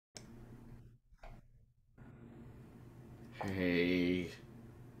Hey,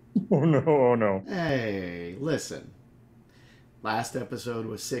 Oh no, oh no. hey, listen. Last episode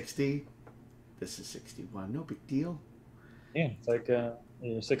was 60. This is 61. No big deal. Yeah, it's like your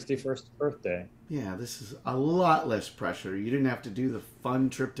 61st birthday. Yeah, this is a lot less pressure. You didn't have to do the fun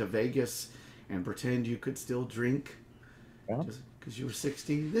trip to Vegas and pretend you could still drink Yeah, just because you were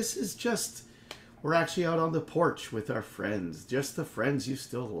 60. This is just, we're actually out on the porch with our friends, just the friends you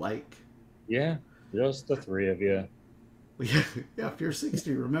still like. yeah, just the three of you Yeah, if you're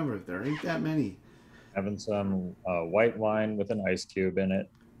 60, remember, there ain't that many. having some white wine with an ice cube in it.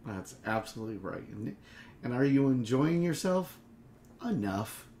 That's absolutely right. And are you enjoying yourself?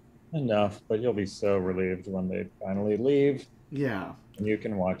 Enough. Enough, but you'll be so relieved when they finally leave Yeah. and you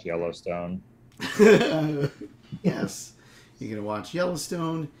can watch Yellowstone. Yes. You're going to watch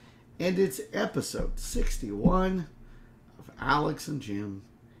Yellowstone, and it's episode 61 of Alex and Jim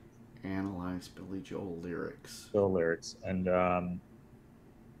Analyze Billy Joel Lyrics. Still lyrics, and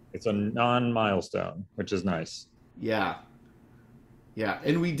it's a non-milestone, which is nice. Yeah. Yeah.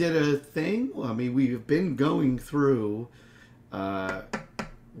 And we did a thing. I mean, we've been going through uh,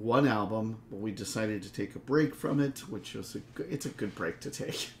 one album, but we decided to take a break from it, which was it's a good break to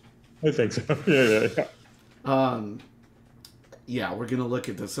take. I think so. Yeah. Um, yeah, we're gonna look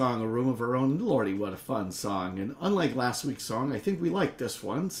at the song "A Room of Our Own." Lordy, what a fun song! And unlike last week's song, I think we like this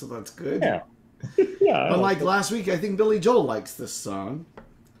one, so that's good. Yeah, yeah, I like Unlike it. last week, I think Billy Joel likes this song.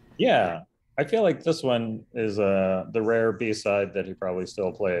 Yeah. I feel like this one is the rare B-side that he probably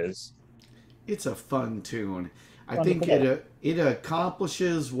still plays. It's a fun tune. I Fun to think put up. it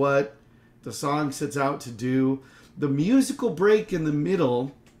accomplishes what the song sets out to do. The musical break in the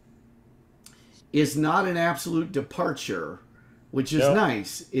middle is not an absolute departure, which is No,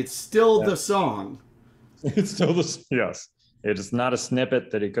 nice. It's still yeah. the song. It's still this. Yes, it is not a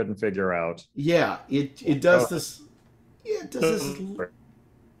snippet that he couldn't figure out. Yeah, it does Oh, this. Yeah, it does this.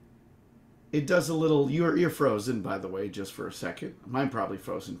 It does a little. You're frozen, by the way, just for a second. Mine probably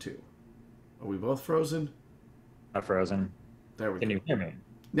frozen too. Are we both frozen? not frozen. There we Can go. you hear me?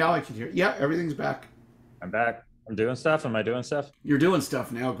 Now I can hear. Yeah, everything's back. I'm back. I'm doing stuff. Am I doing stuff? You're doing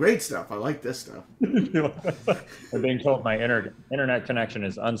stuff now. Great stuff. I like this stuff. I'm being told my internet connection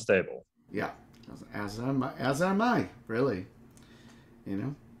is unstable. Yeah, as am I. Really,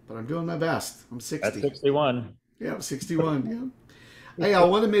 But I'm doing my best. I'm At 60. 61. Yeah, I'm 61. Yeah. Hey, I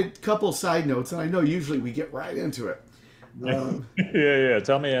want to make a couple side notes, and I know usually we get right into it. Yeah, Um, yeah.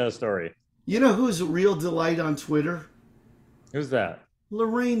 Tell me a story. you know who's a real delight on Twitter? Who's that?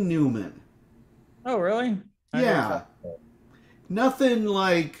 Lorraine Newman. Oh, really? I never Yeah, thought that. nothing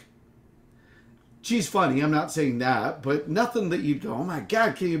like she's funny. I'm not saying that, but nothing that you'd go, oh my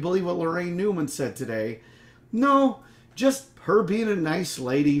God, can you believe what Lorraine Newman said today? No, just her being a nice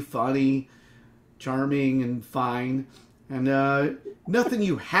lady, funny, charming, and fine. And nothing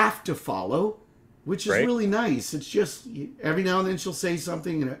you have to follow, which is Great. really nice. It's just every now and then she'll say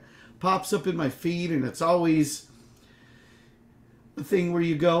something and it pops up in my feed, and it's always the thing where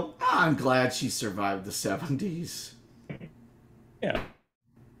you go, I'm glad she survived the 70s. Yeah.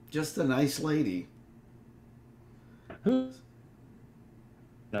 Just a nice lady. Who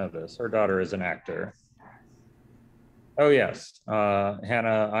know this? Her daughter is an actor. Oh, yes.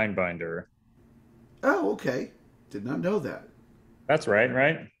 Hannah Einbinder. Oh, okay. Did not know that. That's right,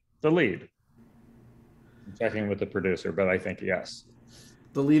 right? The lead. I'm checking with the producer, but I think yes.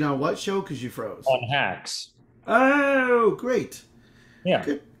 The lead on what show? Because you froze. On Hacks. Oh, great. Yeah.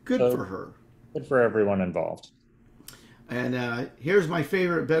 Good So for her. good for everyone involved. And here's my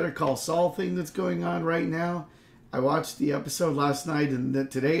favorite Better Call Saul thing that's going on right now. I watched the episode last night,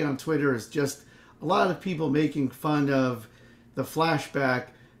 and today on Twitter is just a lot of people making fun of the flashback,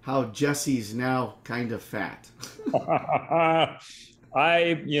 how Jesse's now kind of fat.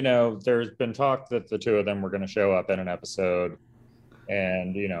 There's been talk that the two of them were going to show up in an episode.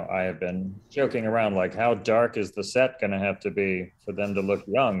 And, I have been joking around like, how dark is the set going to have to be for them to look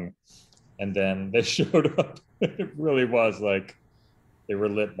young? And then they showed up. It really was like they were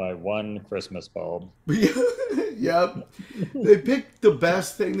lit by one Christmas bulb. Yep. They picked the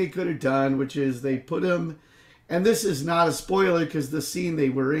best thing they could have done, which is they put him, and this is not a spoiler because the scene they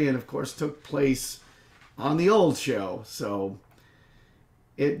were in, of course, took place on the old show. So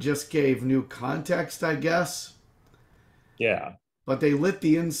it just gave new context, I guess. Yeah. But they lit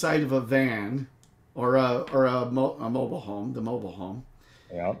the inside of a van or a mobile home, the mobile home.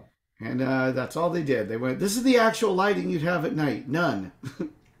 Yeah. And that's all they did. They went, this is the actual lighting you'd have at night. None.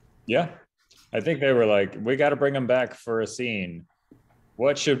 Yeah. I think they were like, we got to bring him back for a scene.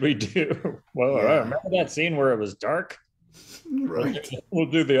 What should we do? Well, Yeah. remember that scene where it was dark? Right. We'll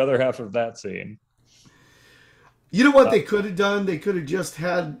do the other half of that scene. You know what they could have done? They could have just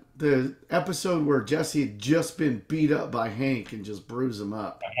had the episode where Jesse had just been beat up by Hank and just bruise him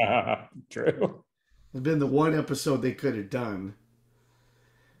up. True. It'd been the one episode they could have done.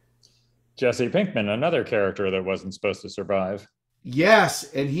 Jesse Pinkman, another character that wasn't supposed to survive.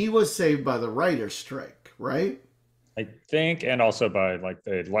 Yes, and he was saved by the writer's strike, right? I think, and also by like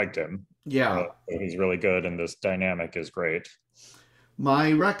they liked him. Yeah. He's really good, and this dynamic is great.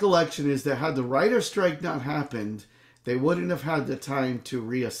 My recollection is that had the writer's strike not happened, they wouldn't have had the time to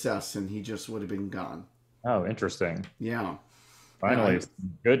reassess, and he just would have been gone. Oh, interesting. Yeah. Finally,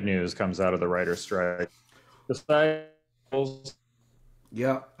 good news comes out of the writer's strike.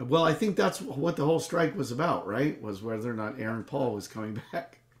 Yeah. Well, I think that's what the whole strike was about, right? Was whether or not Aaron Paul was coming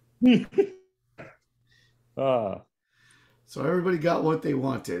back. So everybody got what they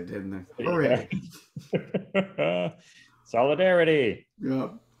wanted, and hooray. Solidarity. Yeah.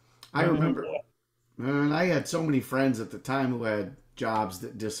 I remember. And I had so many friends at the time who had jobs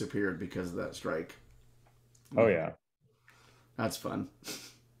that disappeared because of that strike. Oh, yeah. That's fun.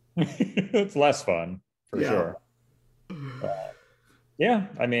 It's less fun, for sure. Yeah,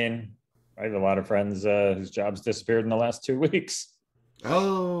 I mean, I have a lot of friends whose jobs disappeared in the last 2 weeks.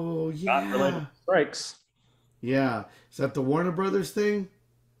 Oh, yeah. Not related to strikes. Yeah. Is that the Warner Brothers thing?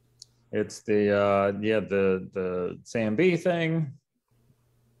 It's the Sam B thing.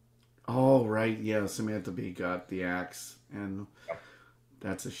 Oh, right. Yeah, Samantha Bee got the axe, and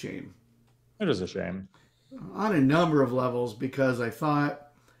that's a shame. It is a shame. On a number of levels, because I thought,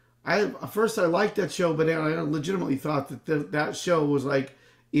 at first I liked that show, but I legitimately thought that that show was like,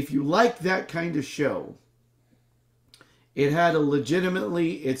 if you like that kind of show, it had a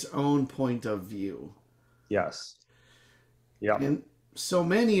legitimately its own point of view. Yes. Yeah. And so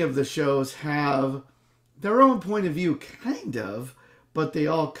many of the shows have their own point of view, kind of, but they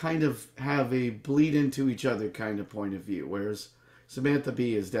all kind of have a bleed into each other kind of point of view. Whereas Samantha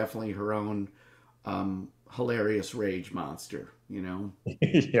Bee is definitely her own hilarious rage monster, you know?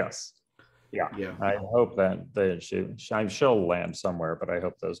 Yes. Yeah. Yeah. I hope that she'll land somewhere, but I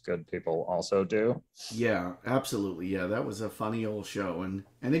hope those good people also do. Yeah, absolutely. Yeah, that was a funny old show. And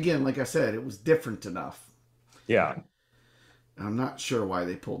again, like I said, it was different enough. Yeah. I'm not sure why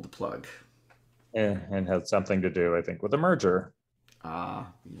they pulled the plug. And had something to do, I think, with the merger. Yeah.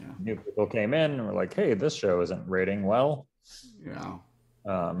 New people came in and were like, hey, this show isn't rating well. Yeah.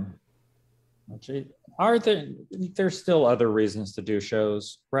 There's still other reasons to do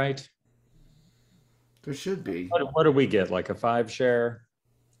shows, right? There should be. What do we get? Like a 5 share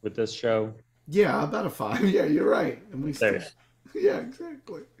with this show? Yeah, about a 5. Yeah, you're right. And we still, yeah,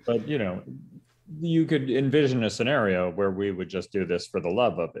 exactly. But you could envision a scenario where we would just do this for the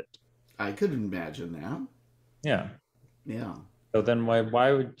love of it. I could imagine that. Yeah. Yeah. So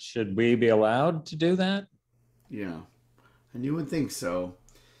then should we be allowed to do that? Yeah. And you would think so.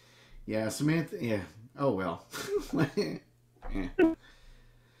 Yeah, Samantha, yeah. Oh, well. Yeah.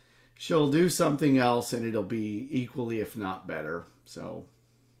 She'll do something else and it'll be equally, if not better. So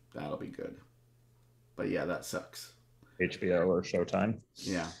that'll be good. But yeah, that sucks. HBO or Showtime.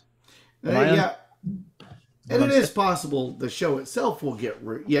 Yeah. Yeah. And it is possible the show itself will get...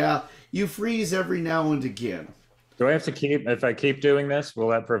 Yeah, you freeze every now and again. Do I have to if I keep doing this, will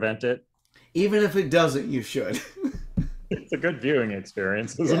that prevent it? Even if it doesn't, you should. It's a good viewing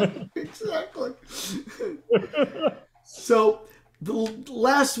experience, isn't it? Exactly. So the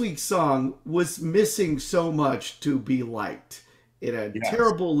last week's song was missing so much to be liked. It had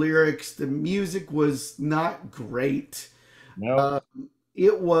terrible lyrics. The music was not great. No.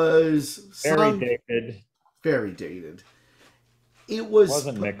 It was very dated. Very dated. It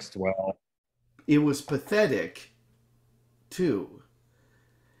wasn't mixed well. It was pathetic, too.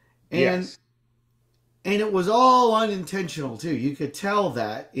 And it was all unintentional, too. You could tell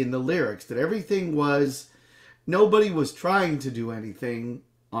that in the lyrics, that everything was... Nobody was trying to do anything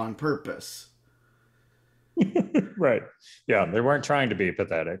on purpose. Right. Yeah, they weren't trying to be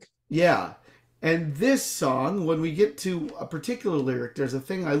pathetic. Yeah. And this song, when we get to a particular lyric, there's a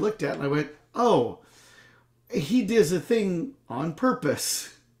thing I looked at and I went, oh, he does a thing on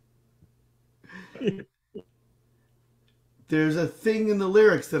purpose. There's a thing in the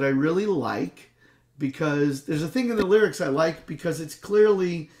lyrics that I really like because it's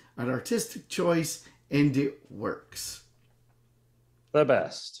clearly an artistic choice and it works. The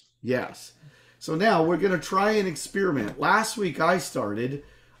best. Yes. So now we're going to try an experiment. Last week I started.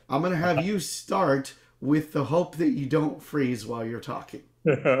 I'm going to have you start with the hope that you don't freeze while you're talking.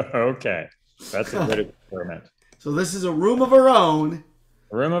 Okay. That's a good experiment. So this is A Room of Our Own.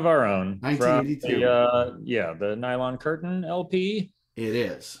 A Room of Our Own. 1982. The Nylon Curtain LP. It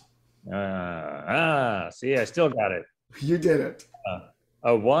is. See, I still got it. You did it.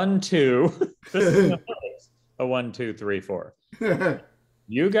 A 1, 2. This is a 1, 2, 3, 4.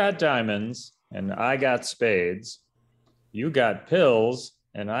 You got diamonds and I got spades. You got pills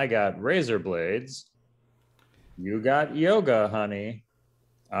and I got razor blades. You got yoga, honey.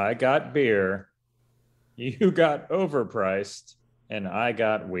 I got beer. You got overpriced and I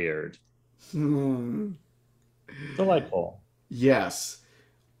got weird. Hmm. Delightful. Yes.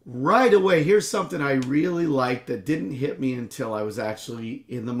 Right away, here's something I really liked that didn't hit me until I was actually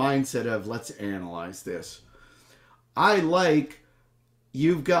in the mindset of let's analyze this. I like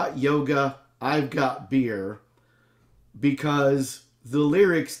you've got yoga, I've got beer, because the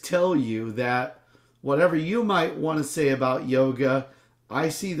lyrics tell you that whatever you might want to say about yoga, I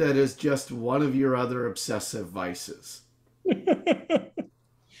see that as just one of your other obsessive vices.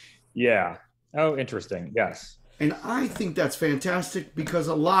 Yeah. Oh, interesting. Yes. And I think that's fantastic because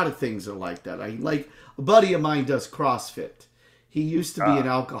a lot of things are like that. I like a buddy of mine does CrossFit. He used to be an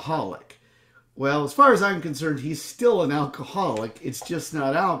alcoholic. Well, as far as I'm concerned, he's still an alcoholic. It's just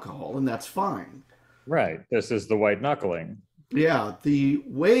not alcohol, and that's fine. Right. This is the white knuckling. Yeah, the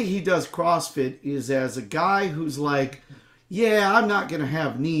way he does CrossFit is as a guy who's like, yeah, I'm not going to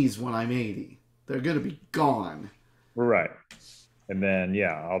have knees when I'm 80. They're going to be gone. Right. And then,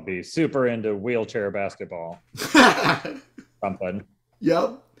 yeah, I'll be super into wheelchair basketball. Something.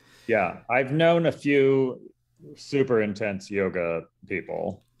 Yep. Yeah. I've known a few super intense yoga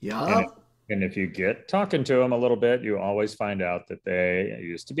people. Yep. And if you get talking to them a little bit, you always find out that they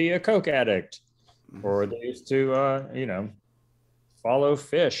used to be a Coke addict or they used to, follow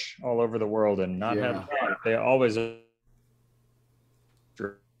fish all over the world and not have, they always.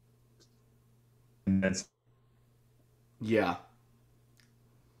 Yeah.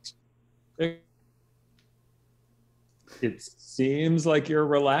 It seems like you're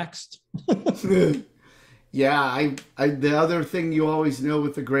relaxed. Yeah, I the other thing you always know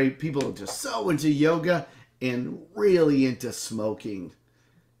with the great people are just so into yoga and really into smoking.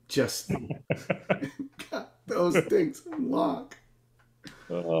 Just got those things unlocked.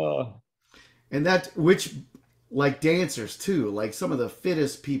 And that which like dancers too, like some of the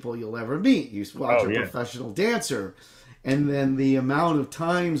fittest people you'll ever meet. You watch a professional dancer, and then the amount of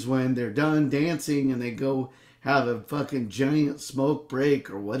times when they're done dancing and they go have a fucking giant smoke break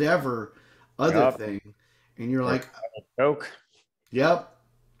or whatever other thing, and you're like, Coke. Yep.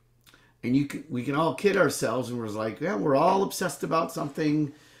 And we can all kid ourselves, and we're like, yeah, we're all obsessed about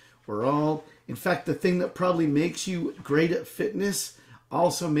something. We're all, in fact, the thing that probably makes you great at fitness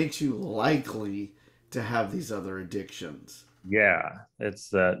also makes you likely to have these other addictions. Yeah, it's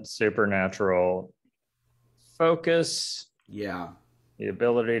that supernatural focus. Yeah. The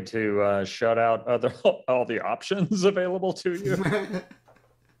ability to shut out all the options available to you.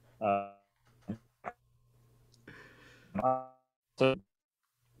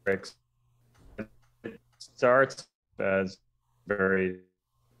 It starts as very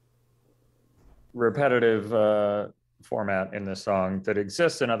repetitive format in this song that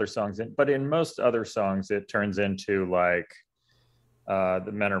exists in other songs, but in most other songs it turns into like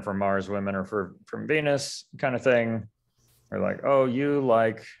the men are from Mars, women are from Venus kind of thing. Or like, oh, you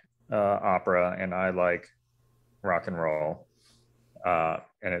like opera and I like rock and roll. And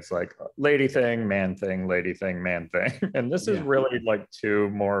it's like lady thing, man thing, lady thing, man thing. And this is really like two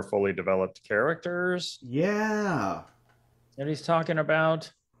more fully developed characters. Yeah. That he's talking about.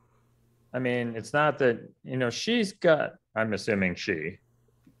 I mean, it's not that, she's got, I'm assuming she.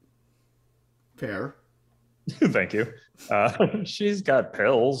 Fair. Thank you. She's got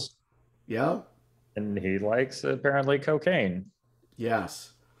pills. Yep. And he likes apparently cocaine.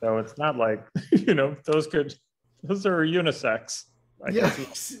 Yes. So it's not like, those are unisex. Yeah.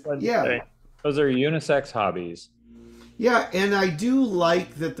 Those are unisex hobbies. Yeah, and I do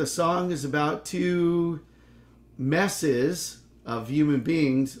like that the song is about two messes of human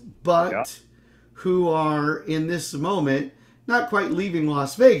beings, but who are in this moment, not quite leaving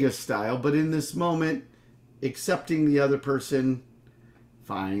Las Vegas style, but in this moment, accepting the other person.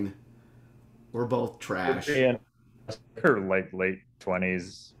 Fine. We're both trash. They're like late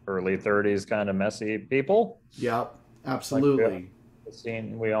 20s, early 30s kind of messy people. Yep, absolutely. Like the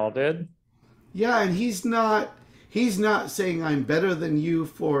scene we all did. Yeah, and he's not saying I'm better than you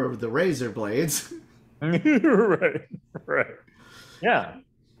for the razor blades. Right. Yeah.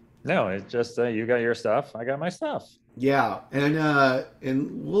 No, it's just you got your stuff, I got my stuff. Yeah, and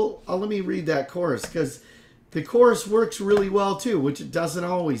let me read that chorus because the chorus works really well too, which it doesn't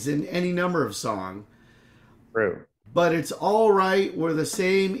always in any number of songs. True. But it's all right. We're the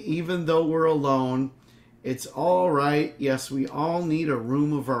same, even though we're alone. It's all right. Yes, we all need a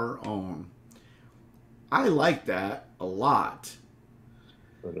room of our own. I like that a lot.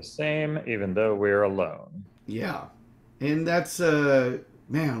 We're the same, even though we're alone. Yeah. And that's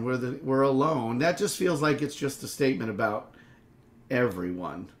man, we're alone. That just feels like it's just a statement about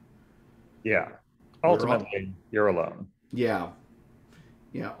everyone. Yeah. We're all Ultimately, you're alone. yeah.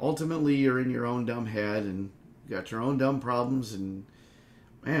 Yeah, ultimately you're in your own dumb head and you got your own dumb problems and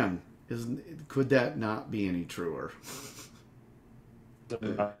man, isn't could that not be any truer?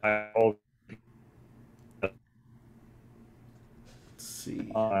 Let's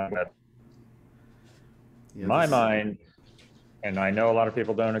see. Yeah, My this mind, and I know a lot of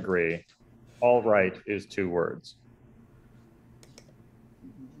people don't agree, all right is 2 words.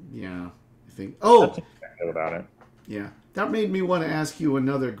 yeah, I think That's oh, good about it. yeah. That made me want to ask you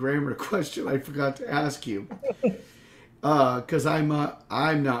another grammar question I forgot to ask you. Because I'm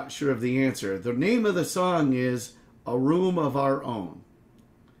not sure of the answer. The name of the song is "A Room of Our Own."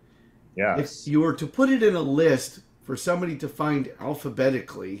 If Yes. you were to put it in a list for somebody to find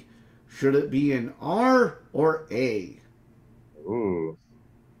alphabetically, should it be in R or A? Ooh.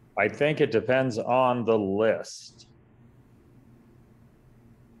 I think it depends on the list.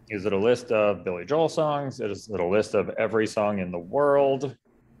 Is it a list of Billy Joel songs? Is it a list of every song in the world?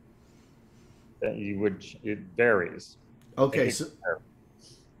 That you would, it varies. Okay,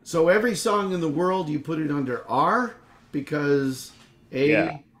 so every song in the world you put it under R because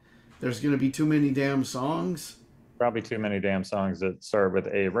Yeah, A, there's going to be too many damn songs. probably too many damn songs that start with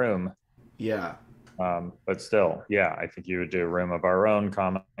a room. Yeah. But still, yeah, I think you would do a room of our own,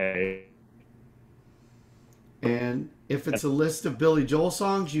 comma a. And if it's a list of Billy Joel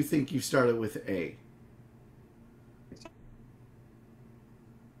songs, you think you start it with A.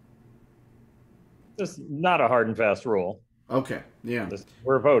 Just not a hard and fast rule. Okay. Yeah.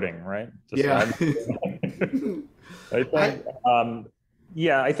 We're voting, right? Yeah. Decide. I I think,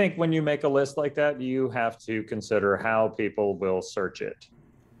 yeah, I think when you make a list like that, you have to consider how people will search it.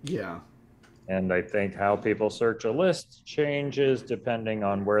 yeah. And I think how people search a list changes depending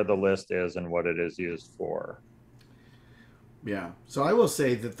on where the list is and what it is used for. Yeah. So I will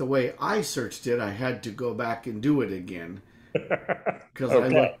say that the way I searched it, I had to go back and do it again because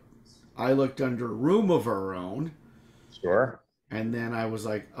Okay, I looked under room of our own, sure. and then I was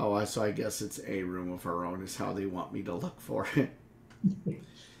like, oh, so I guess it's a room of our own is how they want me to look for it.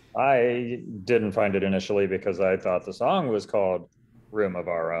 I didn't find it initially because I thought the song was called Room of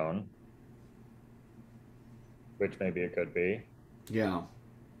Our Own, which maybe it could be. Yeah.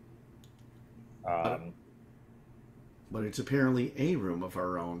 But, Um, but it's apparently a room of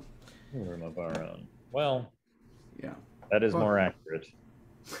our own. Room of Our Own. Well, Yeah. that is Well, more accurate.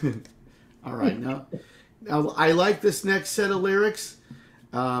 all right. Now I like this next set of lyrics,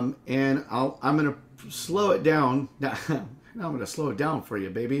 and I'm gonna slow it down. Now I'm gonna slow it down for you,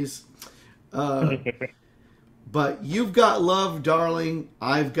 babies. Uh, but you've got love, darling.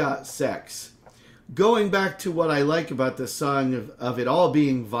 I've got sex. Going back to what I like about the song of it all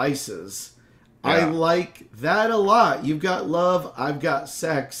being vices, I Yeah, like that a lot. You've got love, I've got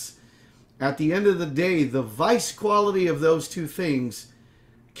sex. At the end of the day, the vice quality of those two things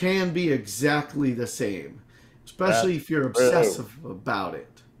can be exactly the same, especially that's if you're true. obsessive about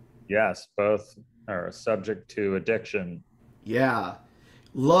it. Yes, both are subject to addiction. Yeah.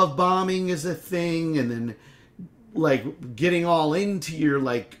 Love bombing is a thing, and then like getting all into your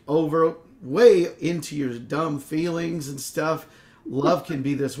like over way into your dumb feelings and stuff. Love can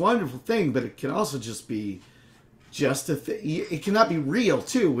be this wonderful thing, but it can also just be just a thing. It cannot be real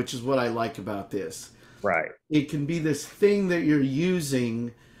too, which is what I like about this. Right, It can be this thing that you're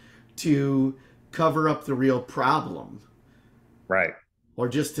using to cover up the real problem right. or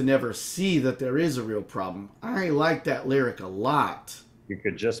just to never see that there is a real problem. I like that lyric a lot. You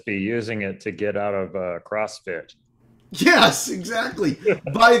could just be using it to get out of CrossFit. Yes, exactly.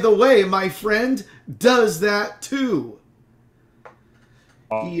 By the way, my friend does that too.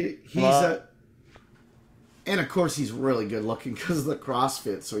 He's a and of course he's really good looking because of the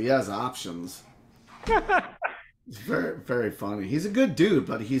CrossFit, so he has options. It's very funny. He's a good dude,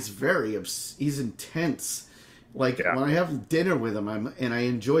 but he's intense. Like Yeah, when I have dinner with him, and I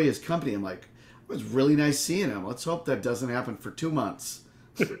enjoy his company. I'm like, it was really nice seeing him. Let's hope that doesn't happen for 2 months.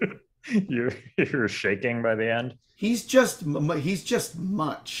 you're shaking by the end. He's just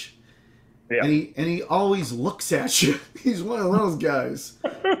much, Yeah. and he always looks at you. He's one of those guys.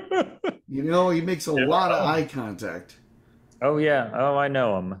 You know, he makes a Yeah. lot of eye contact. Oh yeah. Oh, I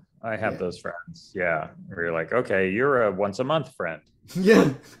know him. I have Yeah, those friends. Yeah. Where you're like, okay, you're a once a month friend.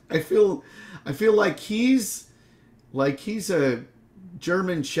 yeah. I feel like he's a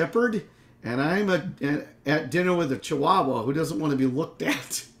German Shepherd, And I'm at dinner with a Chihuahua who doesn't want to be looked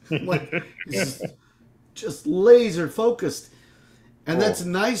at. Like he's just laser focused, and that's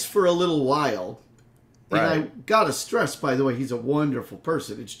Cool. nice for a little while. And I Right. gotta stress, by the way, he's a wonderful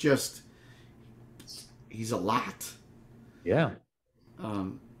person. It's just he's a lot. Yeah.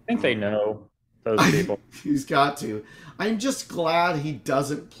 Um, I think they know those people. he's got to. I'm just glad he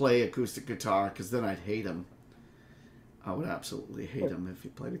doesn't play acoustic guitar because then I'd hate him. I would absolutely hate him if he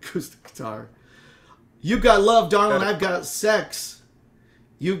played acoustic guitar. You've got love, darling. I've got sex.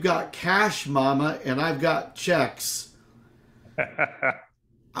 You've got cash, mama, and I've got checks.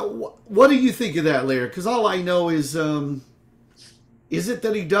 What do you think of that lyric? Because all I know is it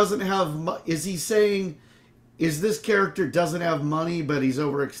that he doesn't have? Is he saying, is this character doesn't have money, but he's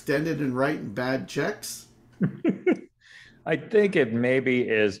overextended and writing bad checks? I think it maybe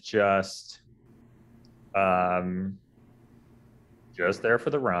is just there for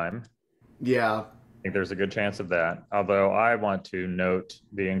the rhyme. Yeah. I think there's a good chance of that. Although I want to note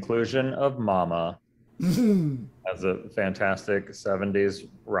the inclusion of mama as a fantastic 70s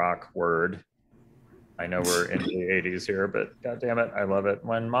rock word. I know we're in the 80s here, but god damn it, I love it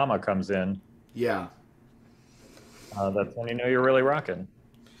when mama comes in. Yeah. That's when you know you're really rocking.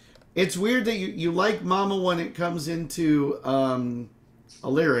 It's weird that you like mama when it comes into a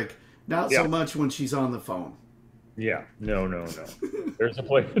lyric, not so Yeah. much when she's on the phone. Yeah, no. There's a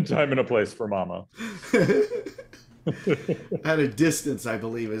time and a place for mama. At a distance, I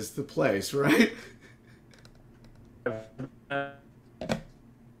believe, is the place, right?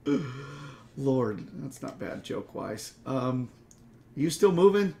 Lord, that's not bad joke wise. You still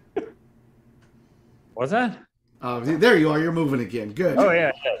moving? What's that? There you are. You're moving again. Good. Oh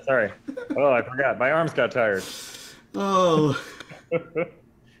yeah, sorry. Oh, I forgot. My arms got tired. Oh.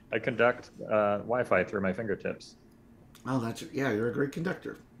 I conduct Wi-Fi through my fingertips. Oh, yeah. You're a great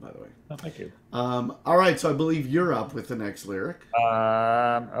conductor, by the way. Oh, thank you. All right, so I believe you're up with the next lyric.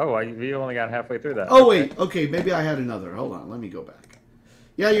 You only got halfway through that. Oh wait, okay, maybe I had another. Hold on, let me go back.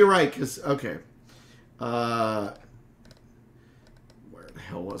 Yeah, you're right. Cause okay, where the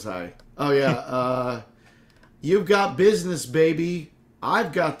hell was I? Oh yeah, you've got business, baby.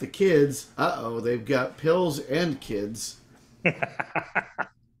 I've got the kids. They've got pills and kids.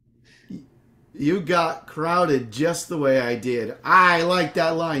 You got crowded just the way I did. I like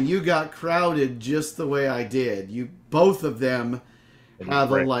that line. You got crowded just the way I did. You both of them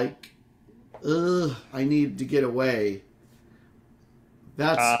have a like, I need to get away.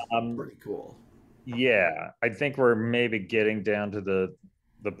 That's pretty cool. Yeah, I think we're maybe getting down to the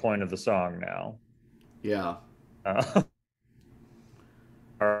point of the song now. Yeah.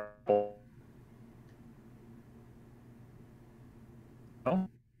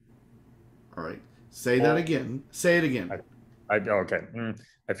 All right. Say that again. Say it again. Okay.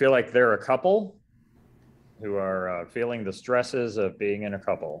 I feel like they're a couple who are feeling the stresses of being in a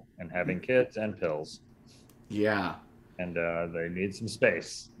couple and having kids and pills. Yeah. And they need some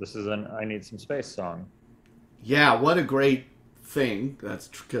space. This is an I need some space song. Yeah, what a great thing. That's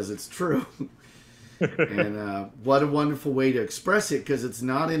because it's true. And what a wonderful way to express it because it's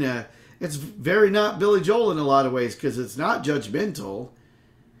not it's very not Billy Joel in a lot of ways because it's not judgmental.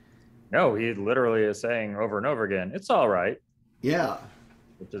 No, he literally is saying over and over again, it's all right. Yeah.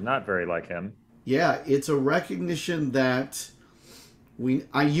 Which is not very like him. Yeah, it's a recognition that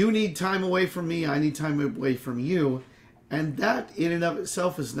you need time away from me, I need time away from you, and that in and of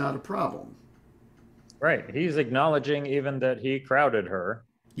itself is not a problem. Right. He's acknowledging even that he crowded her.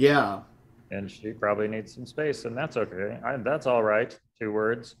 Yeah. And she probably needs some space, and that's okay. That's all right. 2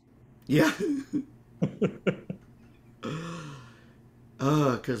 words. Yeah.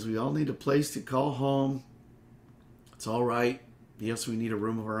 Because we all need a place to call home. It's all right. Yes, we need a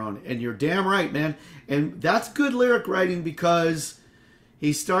room of our own. And you're damn right, man. And that's good lyric writing because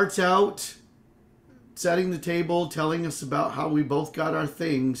he starts out setting the table, telling us about how we both got our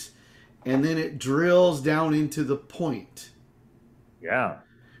things, and then it drills down into the point. Yeah.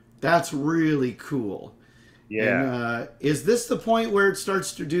 That's really cool. Yeah. And, is this the point where it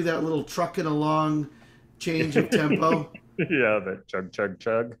starts to do that little trucking along change of tempo? Yeah, the chug, chug,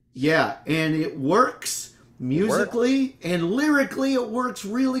 chug. Yeah, and it works musically and lyrically. It works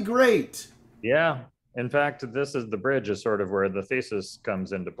really great. Yeah. In fact, this is the bridge is sort of where the thesis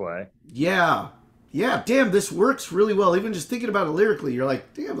comes into play. Yeah. Yeah, damn, this works really well. Even just thinking about it lyrically, you're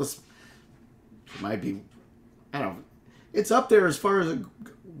like, damn, this might be, I don't know. It's up there as far as a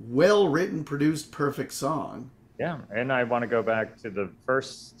well-written, produced, perfect song. Yeah, and I want to go back to the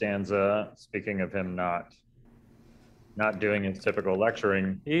first stanza. Speaking of him not doing his typical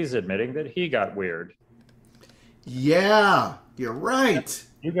lecturing, he's admitting that he got weird. Yeah, you're right.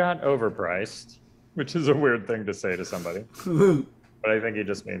 You got overpriced, which is a weird thing to say to somebody. But I think he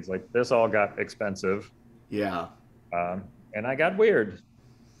just means like this all got expensive, Yeah. and I got weird, and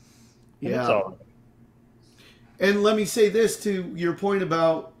it's Yeah. all And let me say this to your point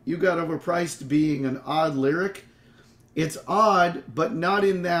about you got overpriced being an odd lyric. It's odd, but not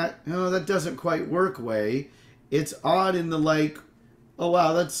in that, oh, that doesn't quite work way. It's odd in the like, oh,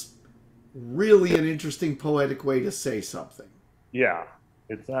 wow, that's really an interesting poetic way to say something. yeah.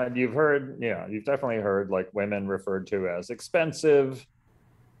 It's not. You've heard, yeah, you've definitely heard like women referred to as expensive.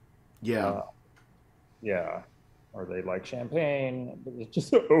 Yeah. Uh, yeah, or they like champagne, but it's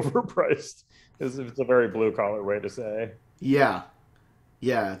just overpriced. It's a very blue collar way to say. Yeah.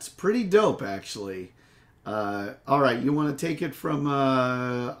 Yeah. It's pretty dope, actually. All right. You want to take it from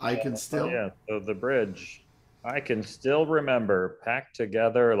I Can Oh Still? yeah, so the bridge. I can still remember packed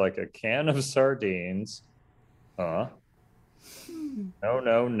together like a can of sardines. Huh? No,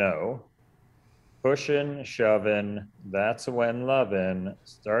 no, no. Pushing, shoving, that's when loving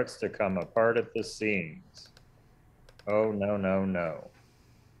starts to come apart at the seams. Oh, no, no, no.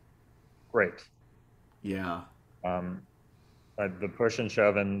 Great. Yeah. Um, the push and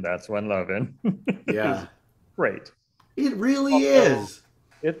shoving, that's when loving is Yeah. great. It really Also, is.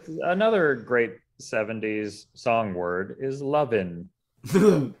 it's another great 70s song word is lovin'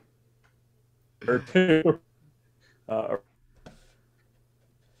 or two.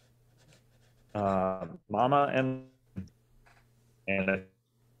 Uh, Mama and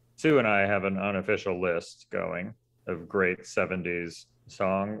Sue and I have an unofficial list going of great 70s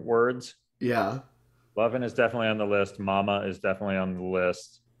song words. Yeah. Lovin' is definitely on the list. Mama is definitely on the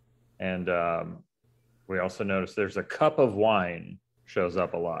list. And we also noticed there's a cup of wine shows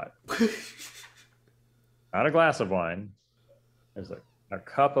up a lot. Not a glass of wine. There's a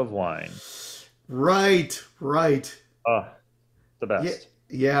cup of wine. Right. Right. Oh, the Yeah. best.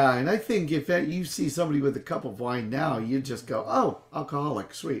 Yeah. And I think if you see somebody with a cup of wine now, you just go, oh,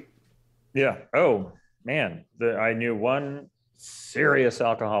 alcoholic. Sweet. Yeah. Oh, man. I knew one serious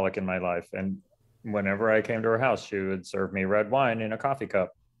alcoholic in my life. And whenever I came to her house, she would serve me red wine in a coffee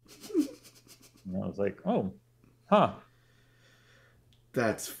cup. And I was like, oh, huh.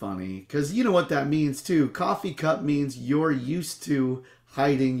 That's funny. Because you know what that means, too. Coffee cup means you're used to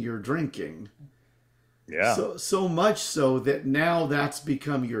hiding your drinking. Yeah. So much so that now that's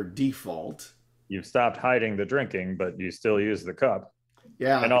become your default. You've stopped hiding the drinking, but you still use the cup. And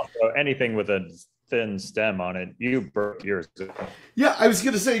Yeah. also anything with a thin stem on it, you broke yours. Yeah, I was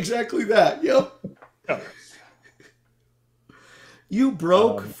going to say exactly that. Yep. You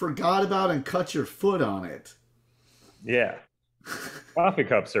broke, forgot about, and cut your foot on it. Yeah. Coffee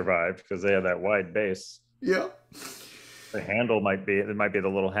cup survived because they have that wide base. Yep. The handle might be the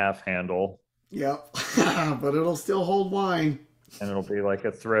little half handle, Yep. But it'll still hold wine. and it'll be like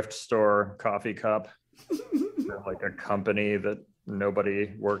a thrift store coffee cup, like a company that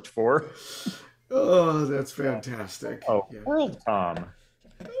nobody worked for. Oh, that's fantastic. Oh, Yeah. World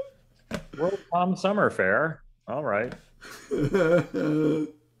Tom Summer Fair. All right.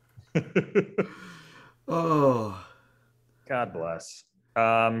 Oh, God bless.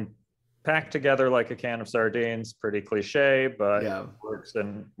 Packed together like a can of sardines. Pretty cliche, but yeah.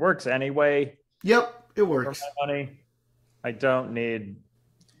 works anyway. Yep, it For works. my money, I don't need.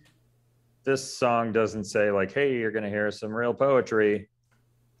 This song doesn't say like, "Hey, you're gonna hear some real poetry."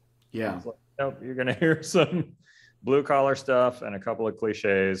 Yeah. It's like, nope, you're gonna hear some blue collar stuff and a couple of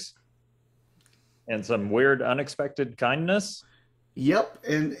cliches and some weird, unexpected kindness. Yep,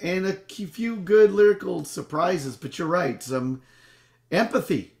 and a few good lyrical surprises, but you're right. Some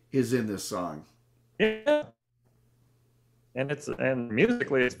empathy is in this song. Yeah, and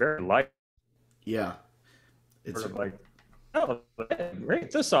musically, it's very light. Yeah. It's Sort of like, oh,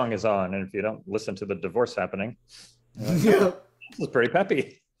 great, this song is on. And if you don't listen to the divorce happening, you're like, yeah. this is pretty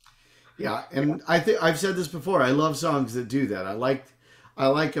peppy. Yeah, and I think I've said this before. I love songs that do that. I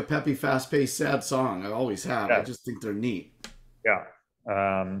like a peppy, fast-paced, sad song. I always have. Yeah. I just think they're neat. Yeah.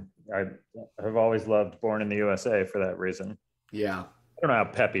 I have always loved Born in the USA for that reason. Yeah. I don't know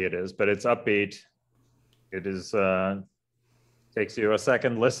how peppy it is, but it's upbeat. It is takes you a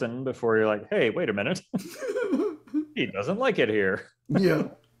second listen before you're like, hey, wait a minute. He doesn't like it here. Yeah.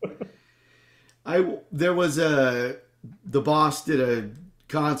 There was the Boss did a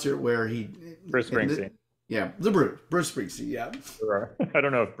concert where he Bruce Springsteen. Yeah, Bruce Springsteen, yeah. I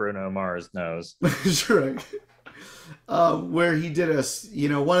don't know if Bruno Mars knows. Sure. Where he did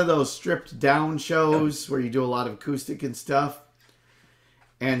one of those stripped down shows where you do a lot of acoustic and stuff.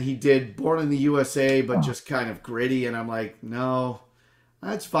 And he did Born in the USA, but just kind of gritty. And I'm like, no,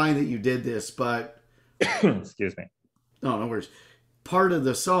 that's fine that you did this, but Excuse me. no worries. part of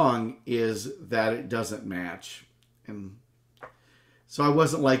the song is that it doesn't match. And so I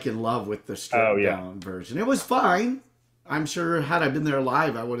wasn't like in love with the Oh stripped yeah, down version. It was fine. I'm sure had I been there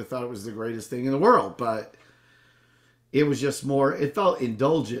live, I would have thought it was the greatest thing in the world. But it was just more, it felt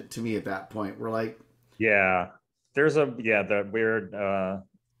indulgent to me at that point. We're like, yeah. There's a that weird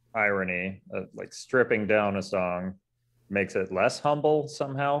irony, like stripping down a song makes it less humble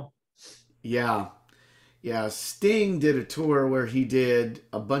somehow. yeah, yeah. Sting did a tour where he did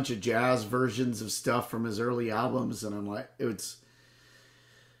a bunch of jazz versions of stuff from his early albums. And I'm like,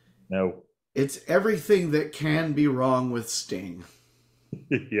 No. it's everything that can be wrong with Sting.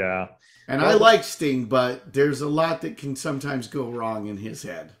 Yeah. And I Well, like Sting, but there's a lot that can sometimes go wrong in his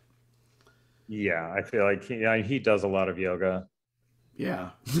head. yeah, I feel like he does a lot of yoga. Yeah.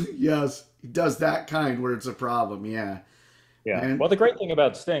 Yes. He does that kind where it's a problem. Yeah. Yeah. And Well, the great thing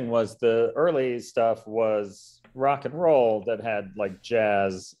about Sting was the early stuff was rock and roll that had like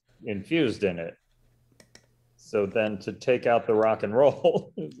jazz infused in it. So then to take out the rock and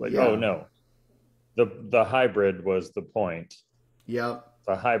roll, it's like, oh yeah. no. The hybrid was the point. Yep.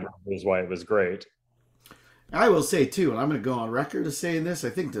 The hybrid was why it was great. I will say too, and I'm going to go on record as saying this. I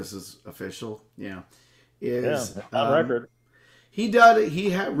think this is official. Yeah. Yeah, Is on record.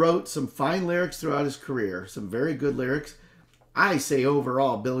 wrote some fine lyrics throughout his career, some very good lyrics. I say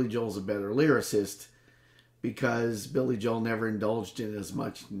overall, Billy Joel's a better lyricist because Billy Joel never indulged in as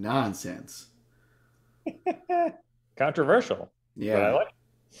much nonsense. Controversial, but I Yeah. like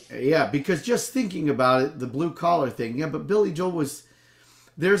Yeah, because just thinking about it, the blue collar thing, yeah, but Billy Joel was.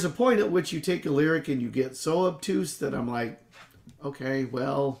 There's a point at which you take a lyric and you get so obtuse that I'm like, okay,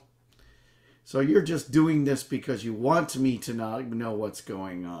 well, so you're just doing this because you want me to not know what's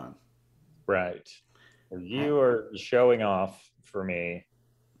going on. right. You are showing off for me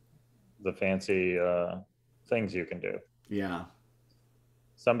the fancy things you can do. Yeah.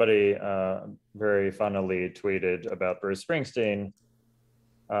 Somebody very funnily tweeted about Bruce Springsteen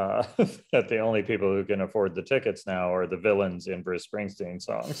that the only people who can afford the tickets now are the villains in Bruce Springsteen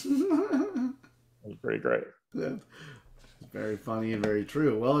songs. It's pretty great. That's very funny and very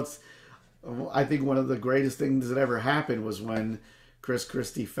true. Well, I think one of the greatest things that ever happened was when Chris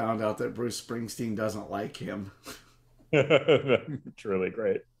Christie found out that Bruce Springsteen doesn't like him. It's really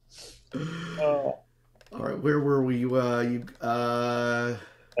great. All right, where were we? Add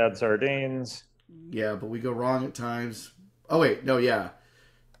sardines. Yeah, but we go wrong at times. Oh wait, no, yeah.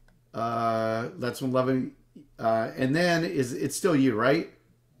 That's when loving, and then it's still you, right?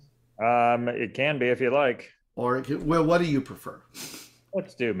 It can be if you like. Or well, what do you prefer?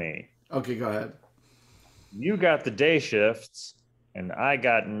 Let's do me. Okay, go ahead. You got the day shifts, and I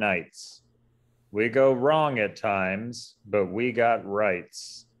got nights. We go wrong at times, but we got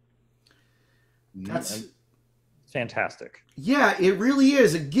rights. That's fantastic. Yeah, it really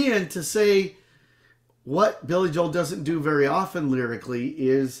is. Again, to say what Billy Joel doesn't do very often lyrically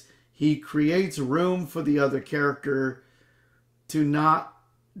is he creates room for the other character to not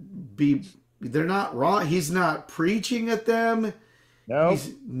be. They're not wrong. He's not preaching at them. No.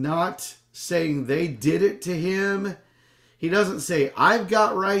 He's not saying they did it to him. He doesn't say, I've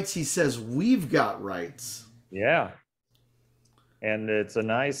got rights. He says, we've got rights. Yeah. And it's a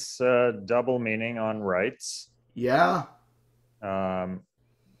nice double meaning on rights. Yeah. I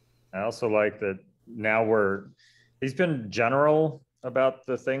also like that now he's been general about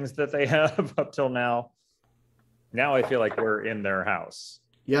the things that they have up till now. Now I feel like we're in their house.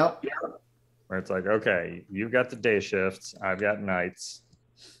 Yep. Where it's like, okay, you've got the day shifts, I've got nights.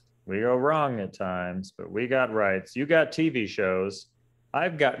 We go wrong at times, but we got rights. You got TV shows.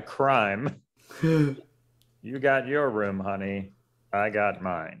 I've got crime. You got your room, honey. I got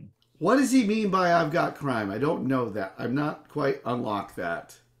mine. What does he mean by I've got crime? I don't know that. I'm not quite unlocked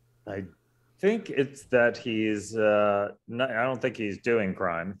that. I think it's that he's I don't think he's doing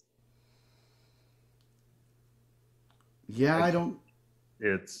crime. Yeah, I don't.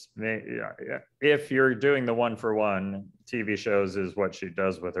 It's if you're doing the one for one, TV shows is what she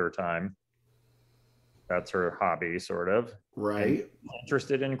does with her time. That's her hobby, sort of. Right.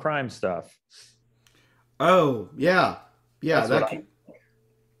 Interested in crime stuff. Oh, yeah. Yeah, That's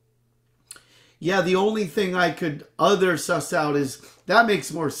yeah, the only thing I could other suss out is that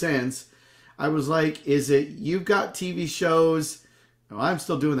makes more sense. I was like, is it you've got TV shows? No, I'm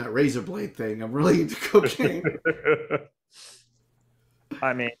still doing that razor blade thing. I'm really into cocaine.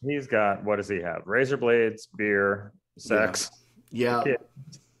 I mean, he's got, what does he have? Razor blades, beer, sex. Yeah. Yeah.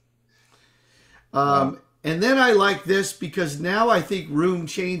 And then I like this because now I think room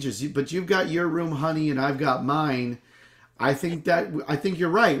changes. But you've got your room, honey, and I've got mine. I think you're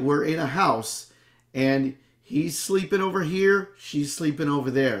right. We're in a house, and He's sleeping over here, she's sleeping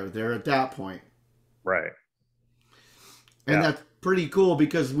over there. They're at that point. Right. And Yeah. that's pretty cool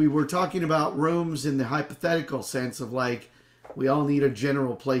because we were talking about rooms in the hypothetical sense of like, we all need a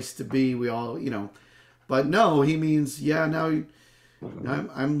general place to be. We all, but no, he means, yeah, now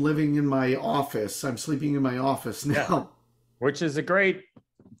I'm living in my office. I'm sleeping in my office now. Yeah. Which is a great,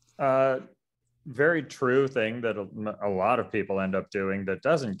 very true thing that a lot of people end up doing that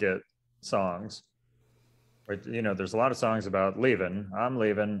doesn't get songs. There's a lot of songs about leaving. I'm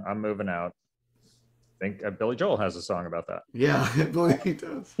leaving. I'm moving out. I think Billy Joel has a song about that. Yeah, I believe he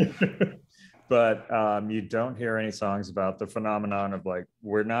does. But you don't hear any songs about the phenomenon of like,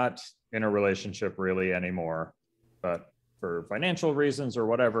 we're not in a relationship really anymore, but for financial reasons or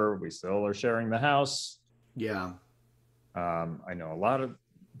whatever, we still are sharing the house. Yeah. I know a lot of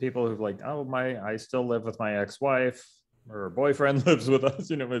people who've like, oh, I still live with my ex-wife, or her boyfriend lives with us.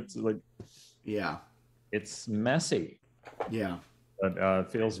 It's like, yeah, it's messy. Yeah. But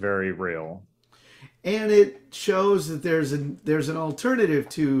it feels very real. And it shows that there's an alternative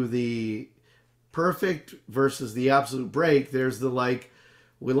to the perfect versus the absolute break. There's the like,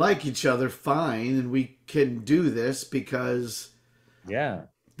 we like each other fine and we can do this because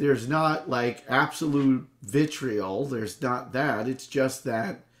there's not like absolute vitriol. There's not that. It's just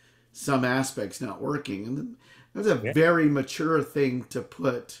that some aspects not working. And that's a very mature thing to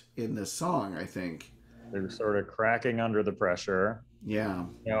put in this song, I think. They're sort of cracking under the pressure. Yeah.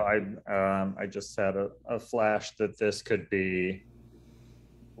 I just had a flash that this could be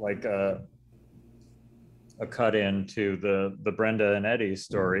like a cut into the Brenda and Eddie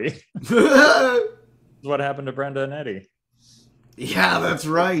story. What happened to Brenda and Eddie? Yeah, that's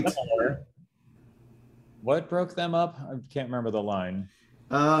right. What broke them up? I can't remember the line.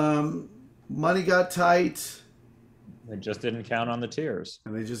 Money got tight. They just didn't count on the tears.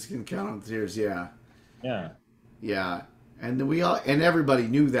 And they just didn't count on the tears, yeah. Yeah. Yeah. And everybody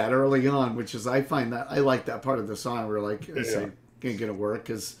knew that early on, which is, I find that, I like that part of the song where like, this ain't gonna work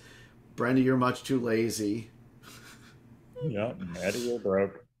because Brenda, you're much too lazy. Yep, Eddie, you're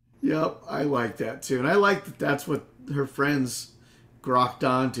broke. Yep, I like that too. And I like that that's what her friends grokked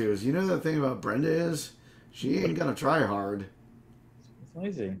onto is, that thing about Brenda is, she ain't gonna try hard. It's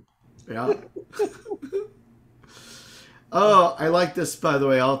lazy. Yeah. Oh, I like this, by the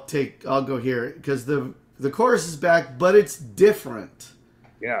way. I'll go here because the chorus is back, but it's different.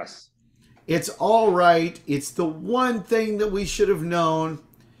 Yes. It's all right. It's the one thing that we should have known.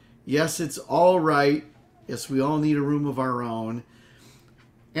 Yes, it's all right. Yes, we all need a room of our own.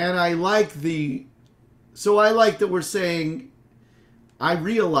 And I like that we're saying, I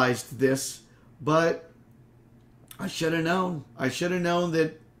realized this, but I should have known. I should have known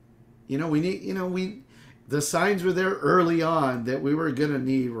that, the signs were there early on that we were going to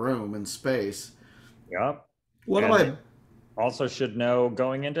need room and space. Yep. What am I? Also should know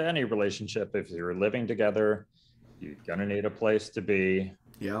going into any relationship, if you're living together, you're going to need a place to be.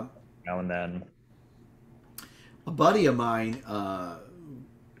 Yeah. Now and then. A buddy of mine,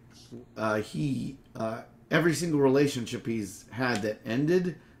 every single relationship he's had that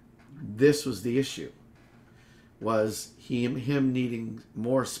ended, this was the issue. Was him needing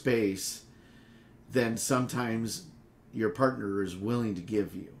more space than sometimes your partner is willing to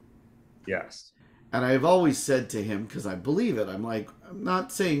give you. Yes. And I've always said to him, because I believe it, I'm like, I'm not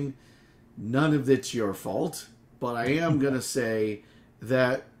saying none of it's your fault, but I am going to say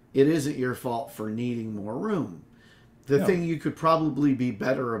that it isn't your fault for needing more room. The thing you could probably be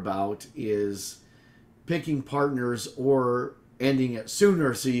better about is picking partners or ending it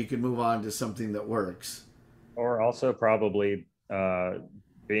sooner so you can move on to something that works. Or also probably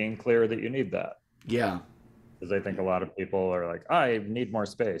being clear that you need that. Yeah. Because I think a lot of people are like, I need more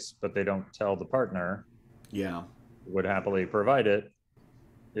space, but they don't tell the partner. Yeah. Would happily provide it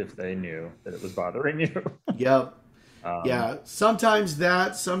if they knew that it was bothering you. Yep. Yeah. Sometimes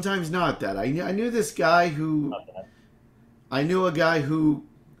that, sometimes not that. I knew this guy who, I knew a guy who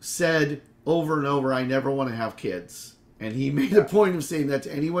said over and over, I never want to have kids. And he made a point of saying that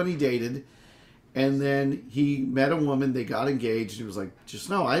to anyone he dated. And then he met a woman, they got engaged. He was like,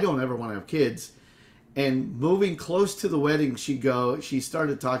 just no, I don't ever want to have kids. And moving close to the wedding, she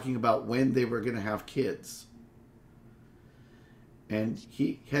started talking about when they were going to have kids. And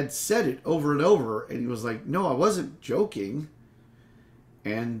he had said it over and over, and he was like, no, I wasn't joking.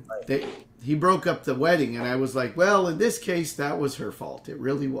 And he broke up the wedding, and I was like, well, in this case, that was her fault. It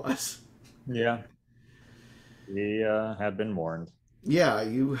really was. Yeah. He had been warned. Yeah,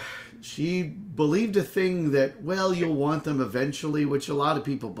 she believed a thing that, well, you'll want them eventually, which a lot of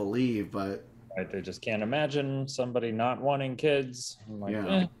people believe, but... Right, they just can't imagine somebody not wanting kids. I'm like,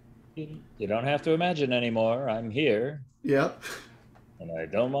 yeah. You don't have to imagine anymore. I'm here, Yep. and I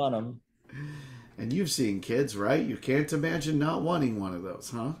don't want them. And you've seen kids, right? You can't imagine not wanting one of those,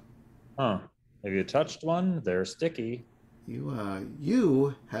 huh? Huh? Have you touched one? They're sticky.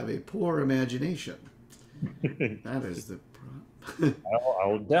 You have a poor imagination. That is the problem.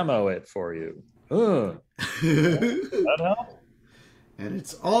 I'll demo it for you. Ugh. That help? And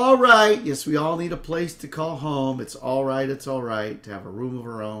it's all right. Yes, we all need a place to call home. It's all right. It's all right to have a room of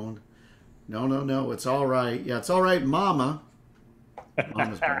our own. No, no, no. It's all right. Yeah, it's all right, Mama.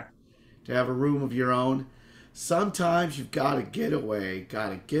 Mama's better. To have a room of your own. Sometimes you've got to get away. Got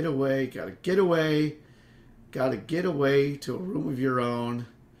to get away. Got to get away. Got to get away to a room of your own.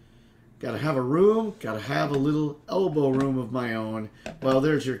 Got to have a room. Got to have a little elbow room of my own. Well,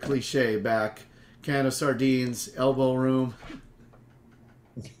 there's your cliche back. Can of sardines, elbow room.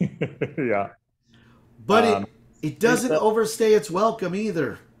 Yeah. But it doesn't overstay its welcome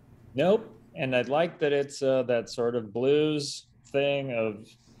either. Nope. And I like that it's that sort of blues thing of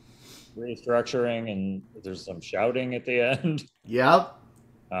restructuring, and there's some shouting at the end. Yep.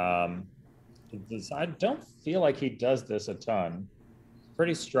 Um, I don't feel like he does this a ton.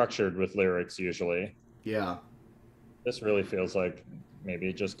 Pretty structured with lyrics usually. Yeah. This really feels like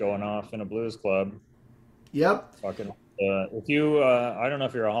maybe just going off in a blues club. Yep. Fucking. If you, I don't know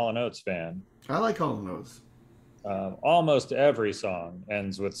if you're a Hall and Oates fan. I like Hall and Oates. Almost every song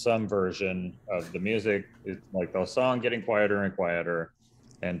ends with some version of the music. It's like the song getting quieter and quieter,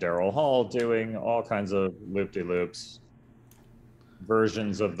 and Daryl Hall doing all kinds of loop-de-loops,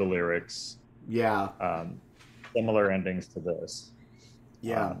 versions of the lyrics. Yeah. Similar endings to this.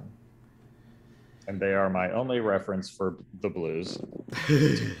 Yeah. And they are my only reference for the blues.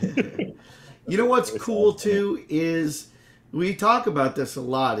 You know what's cool too is we talk about this a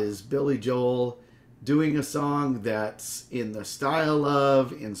lot is Billy Joel doing a song that's in the style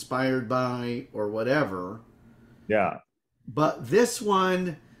of, inspired by, or whatever. Yeah. But this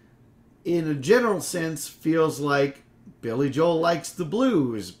one, in a general sense, feels like Billy Joel likes the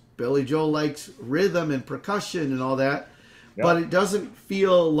blues. Billy Joel likes rhythm and percussion and all that. Yep. But it doesn't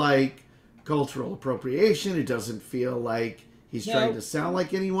feel like cultural appropriation. It doesn't feel like he's trying to sound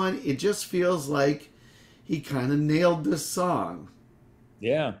like anyone. It just feels like he kind of nailed this song.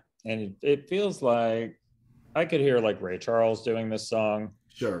 Yeah. And it feels like I could hear like Ray Charles doing this song.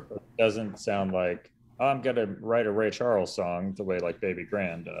 Sure. It doesn't sound like, oh, I'm going to write a Ray Charles song the way like Baby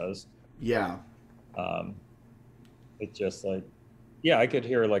Grand does. Yeah. It's just like, yeah, I could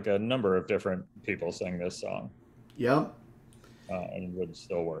hear like a number of different people sing this song. Yep. And it would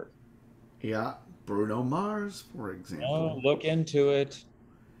still work. Yeah. Bruno Mars, for example. Oh, look into it.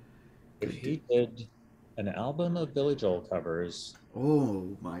 If he did an album of Billy Joel covers.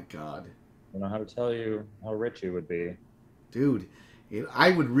 Oh my God. I don't know how to tell you how rich he would be. Dude,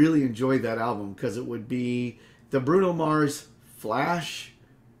 I would really enjoy that album because it would be the Bruno Mars Flash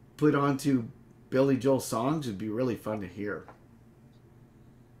put onto Billy Joel songs would be really fun to hear.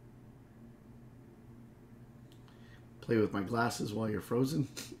 Play with my glasses while you're frozen.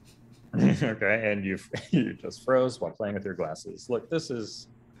 Okay, and you just froze while playing with your glasses. Look, this is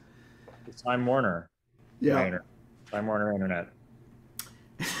Time Warner. Yeah. Time Warner Internet.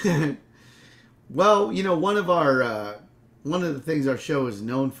 Well, you know, one of the things our show is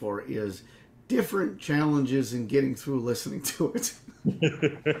known for is different challenges in getting through listening to it.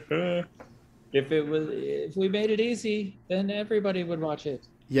 If we made it easy, then everybody would watch it.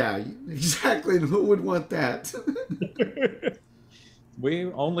 Yeah, exactly. And who would want that?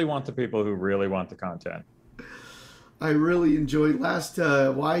 We only want the people who really want the content. I really enjoyed last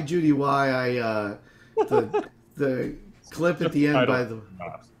Why Judy Why the clip at the end by the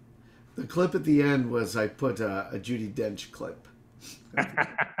clip at the end was I put a Judi Dench clip.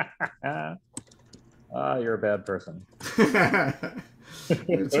 You're a bad person.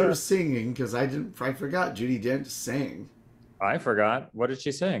 It's her singing because I forgot Judi Dench sang. I forgot. What did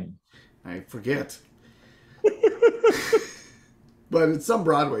she sing? I forget. But it's some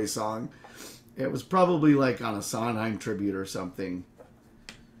Broadway song. It was probably like on a Sondheim tribute or something.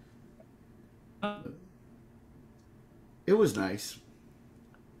 It was nice.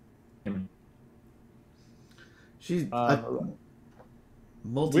 She's we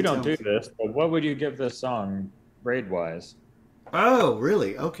don't do this, but what would you give this song grade-wise? Oh,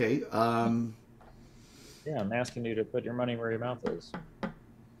 really? Okay. Yeah, I'm asking you to put your money where your mouth is.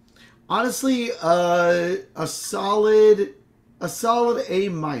 Honestly, a solid A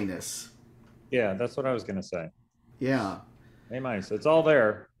minus. Yeah, that's what I was gonna say. Yeah. A minus. It's all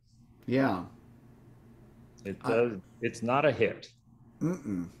there. Yeah. It's not a hit.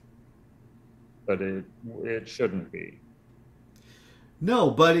 Mm-mm. But it shouldn't be.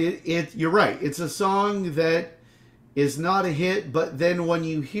 No, but you're right. It's a song that is not a hit, but then when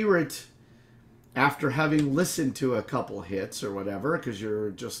you hear it after having listened to a couple hits or whatever, because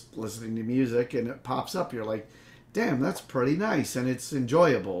you're just listening to music and it pops up, you're like, damn, that's pretty nice and it's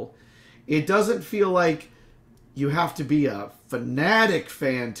enjoyable. It doesn't feel like you have to be a fanatic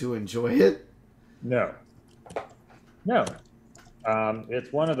fan to enjoy it. No, no.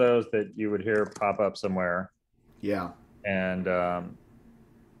 It's one of those that you would hear pop up somewhere, Yeah. and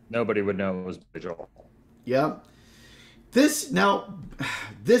nobody would know it was Billy Joel. Yeah. This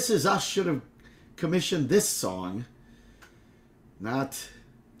is us should have commissioned this song, not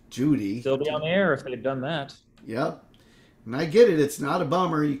Judy. Still be on the air if they'd done that. Yep. And I get it. It's not a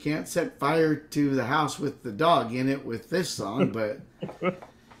bummer. You can't set fire to the house with the dog in it with this song, but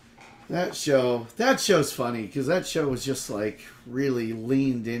that show's funny because that show was just like really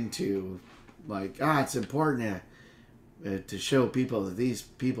leaned into like, it's important to show people that these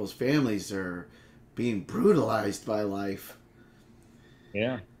people's families are being brutalized by life.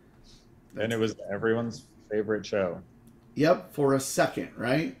 Yeah. And it was everyone's favorite show. Yep, for a second,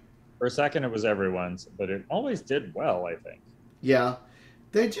 right? For a second, it was everyone's, but it always did well, I think. Yeah.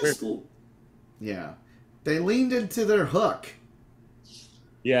 They just, yeah. They leaned into their hook.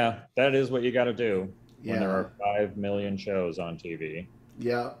 Yeah, that is what you got to do when there Yeah. are 5 million shows on TV.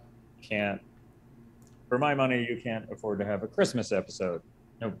 Yeah. For my money, you can't afford to have a Christmas episode.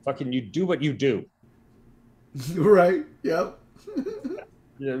 No, fucking you do what you do. Right. Yep.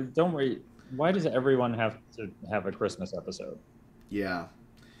 Yeah, don't worry. Why does everyone have to have a Christmas episode? Yeah.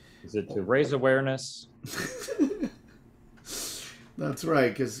 Is it to raise awareness? That's right,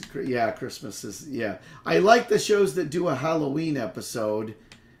 because, yeah, Christmas is, yeah. I like the shows that do a Halloween episode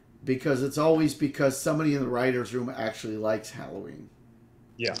because it's always because somebody in the writer's room actually likes Halloween.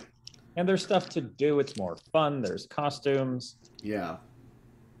 Yeah. And there's stuff to do. It's more fun. There's costumes. Yeah.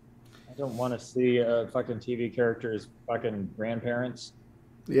 I don't want to see fucking TV characters' fucking grandparents.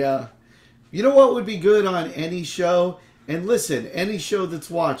 Yeah. You know what would be good on any show? And listen, any show that's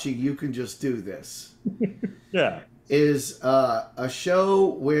watching, you can just do this. Yeah. Is a show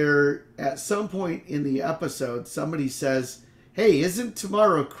where at some point in the episode, somebody says, hey, isn't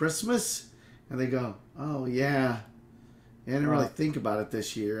tomorrow Christmas? And they go, oh, yeah. I didn't really think about it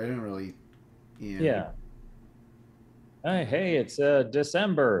this year. I didn't really, Yeah. Hey, it's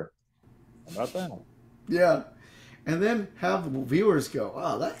December. How about that? Yeah. And then have viewers go,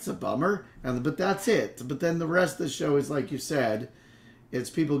 oh, that's a bummer. But that's it. But then the rest of the show is like you said, it's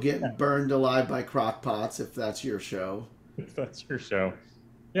people getting burned alive by crock pots if that's your show. If that's your show.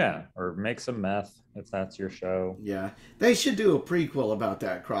 Yeah. Or make some meth if that's your show. Yeah. They should do a prequel about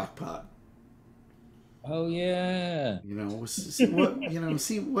that crock pot. Oh yeah.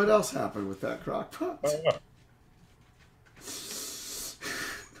 See what else happened with that crock pot.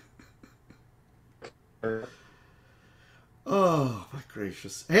 Oh my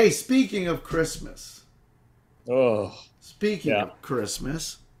gracious. Hey, speaking of Christmas. Oh. Speaking of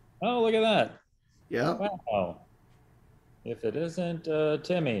Christmas. Oh, look at that. Yeah. Wow. If it isn't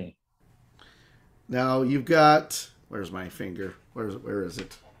Timmy. Now you've got, where's my finger? Where is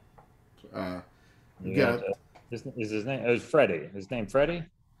it? You got is his name? It was Freddie. His name Freddie?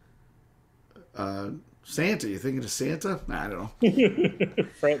 Santa. You thinking of Santa? Nah, I don't know.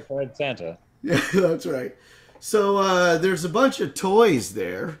 Fred Santa. Yeah, that's right. So there's a bunch of toys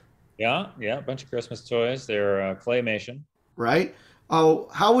there. Yeah, a bunch of Christmas toys. They're claymation. Right? Oh,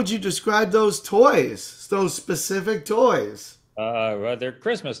 how would you describe those toys? Those specific toys? Well, they're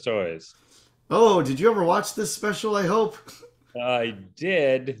Christmas toys. Oh, did you ever watch this special, I hope? I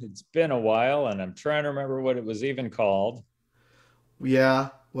did. It's been a while, and I'm trying to remember what it was even called. Yeah.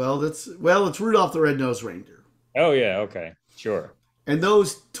 Well, it's Rudolph the Red-Nosed Reindeer. Oh, yeah. Okay. Sure. And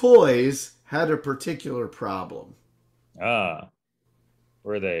those toys had a particular problem.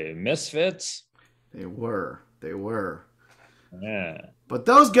 Were they misfits? They were. Yeah. But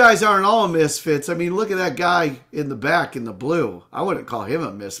those guys aren't all misfits. I mean, look at that guy in the back in the blue. I wouldn't call him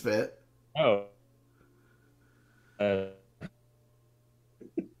a misfit. Oh.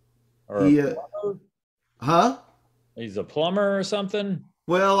 Huh? He's a plumber or something?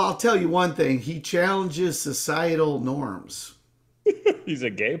 Well, I'll tell you one thing. He challenges societal norms. He's a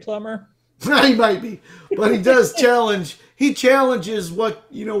gay plumber? He might be. But he does challenge. He challenges what.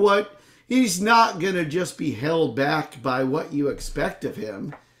 He's not going to just be held back by what you expect of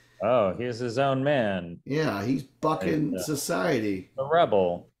him. Oh, he's his own man. Yeah, he's bucking society. A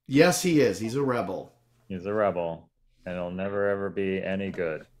rebel. Yes, he is. He's a rebel. He's a rebel. And he'll never, ever be any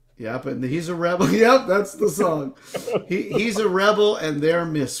good. Yep, and he's a rebel. Yep, that's the song. He's a rebel, and they're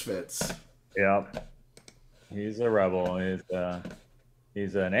misfits. Yep. He's a rebel.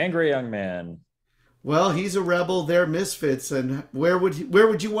 He's an angry young man. Well, he's a rebel. They're misfits, and where would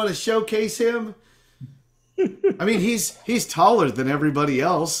you want to showcase him? I mean, he's taller than everybody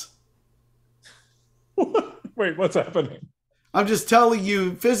else. Wait, what's happening? I'm just telling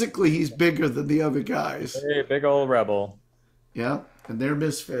you, physically, he's bigger than the other guys. Hey, big old rebel Yeah, and they're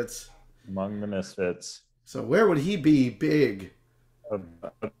misfits. among the misfits. So where would he be big? Uh,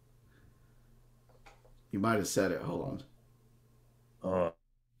 You might have said it. Hold on. oh,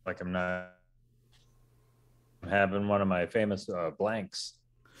 like I'm not having one of my famous blanks.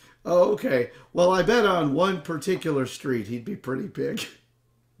 Oh, okay. Well, I bet on one particular street he'd be pretty big.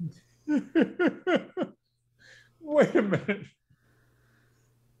 Wait a minute.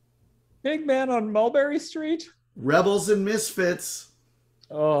 Big man on Mulberry Street? Rebels and misfits.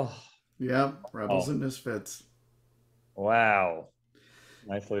 Oh, Yeah, rebels and misfits. wow.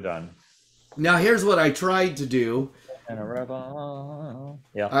 Nicely done. Now here's what I tried to do. And a rebel.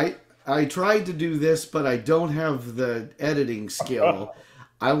 Yeah. I tried to do this, but I don't have the editing skill.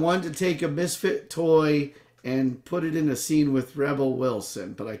 I wanted to take a misfit toy and put it in a scene with Rebel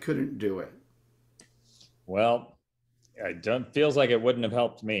Wilson, but I couldn't do it. Well, I don't feels like it wouldn't have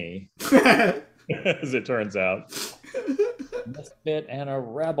helped me, as it turns out. Misfit and a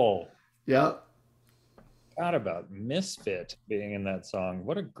rebel. Yeah. Forgot about misfit being in that song.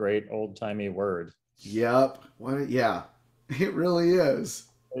 What a great old timey word. Yep. What? Yeah. It really is.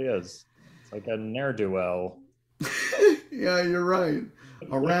 It is. It's like a ne'er-do-well. Yeah, you're right.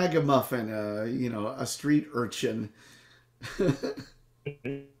 A ragamuffin, a street urchin.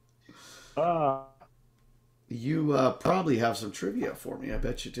 You probably have some trivia for me. I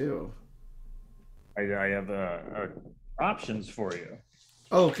bet you do. I have options for you.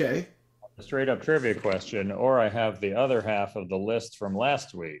 Okay. A straight up trivia question, or I have the other half of the list from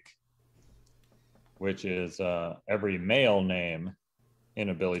last week, which is every male name in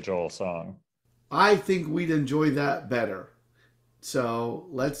a Billy Joel song. I think we'd enjoy that better. So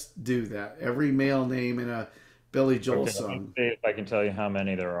let's do that. Every male name in a Billy Joel Okay, song. let me see if I can tell you how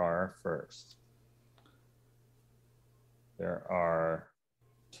many there are first. There are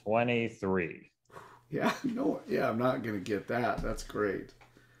 23. Yeah, no, yeah, I'm not gonna get that. That's great.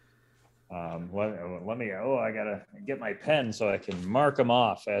 Let me. Oh, I gotta get my pen so I can mark them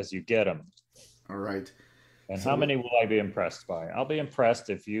off as you get them. All right. And So- how many will I be impressed by? I'll be impressed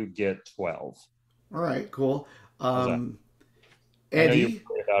if you get 12. All right, cool. I know Eddie. you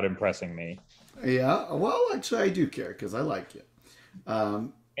worry about impressing me. Yeah, well, actually, I do care because I like you.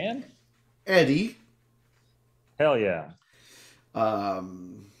 And Eddie. hell yeah.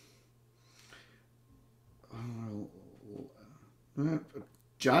 Um,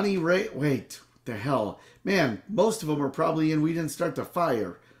 Johnny Ray. Wait, what the hell, man? Most of them are probably in. We didn't start the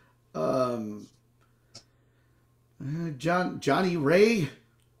fire. Johnny Ray.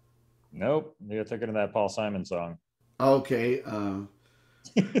 Nope, you're thinking of that Paul Simon song. Okay.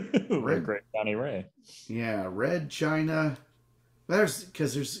 The great Johnny Ray. Yeah, Red China. There's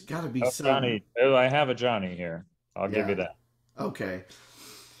got to be some. Johnny. Oh, I have a Johnny here. I'll give you that. Okay.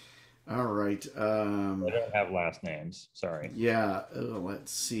 All right. I don't have last names. Sorry. Yeah.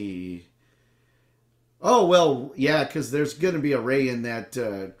 Let's see. Oh well, yeah, because there's going to be a Ray in that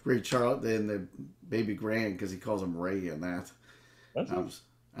Ray Charles in the Baby Grand because he calls him Ray in that.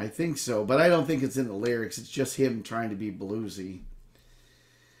 I think so, but I don't think it's in the lyrics. It's just him trying to be bluesy.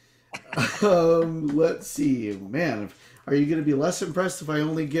 Let's see, man. Are you going to be less impressed if I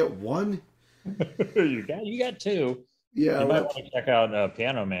only get one? you got two. Yeah. You might want to check out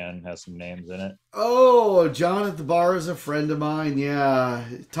Piano Man has some names in it. Oh, John at the bar is a friend of mine. Yeah,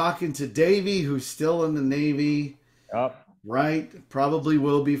 talking to Davey, who's still in the Navy. Yep. Right, probably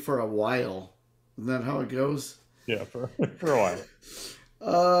will be for a while. Isn't that how it goes? Yeah, for a while.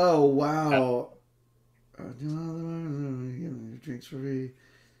 Oh wow. Drinks for me.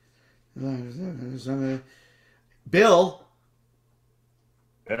 Bill.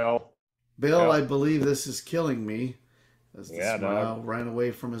 Bill, I believe this is killing me. As the Yeah, smile dog. ran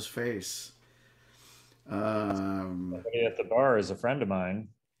away from his face. somebody at the bar is a friend of mine.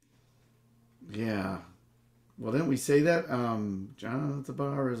 Yeah. Well, didn't we say that? John at the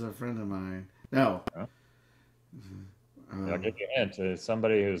bar is a friend of mine. No. Huh? I'll give you a hint. It's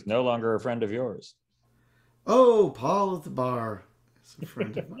somebody who's no longer a friend of yours. Oh, Paul at the bar is a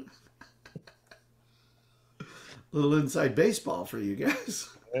friend of mine. Little inside baseball for you guys.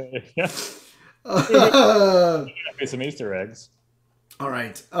 Yeah. All Maybe some Easter eggs.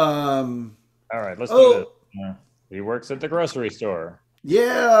 right. All right, let's do Oh, this. He works at the grocery store.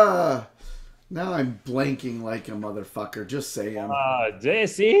 yeah. Now I'm blanking like a motherfucker. Just saying.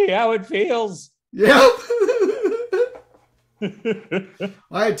 See how it feels. Yep.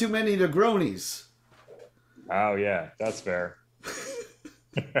 I had too many Negronis. Oh yeah, that's fair.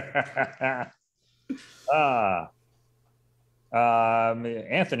 ah,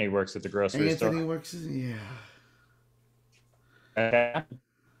 Anthony works at the grocery store. Anthony works. Yeah.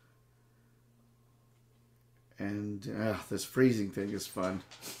 And this freezing thing is fun.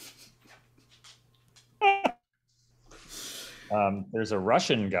 There's a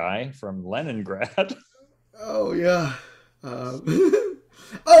Russian guy from Leningrad. Oh yeah.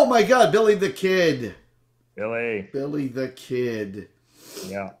 Oh my God, Billy the Kid. Billy. Billy the Kid.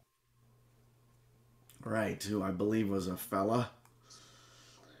 Yeah. Right, who I believe was a fella.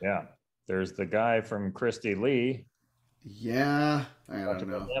 Yeah. There's the guy from Christy Lee. Yeah, I don't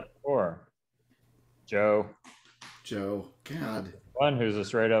know. That before. Joe. Joe. God. One who's a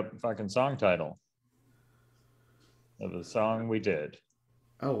straight up fucking song title of the song we did.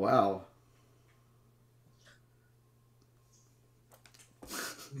 Oh wow.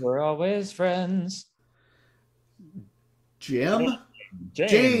 We're always friends. Jim?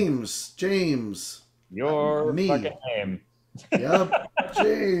 James. James. Your Me. fucking name. Yep.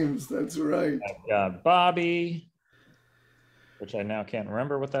 James. That's right. I've got Bobby, which I now can't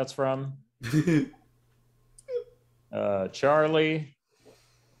remember what that's from. Charlie.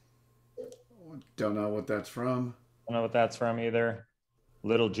 Don't know what that's from. Don't know what that's from either.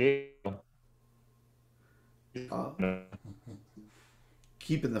 Little G.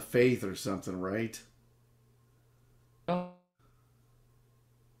 Keeping the faith or something, right?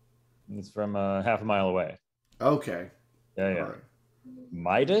 It's from half a mile away. Okay. Yeah. All right.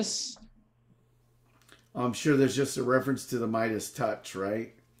 Midas? I'm sure there's just a reference to the Midas touch,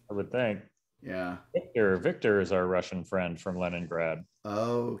 right? I would think. Yeah. Victor is our Russian friend from Leningrad.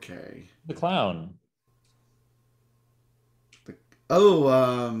 Okay. The clown.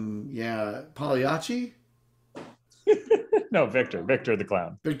 Yeah. Pagliacci? No, Victor the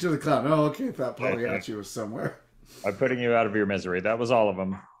clown. Victor the Clown. Oh, okay. I thought Pagliacci was somewhere. I'm putting you out of your misery. That was all of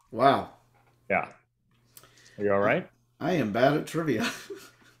them. Wow. Yeah. Are you all right? I am bad at trivia.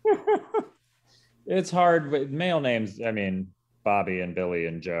 It's hard with male names. I mean, Bobby and Billy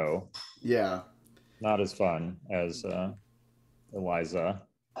and Joe. Yeah. Not as fun as Eliza.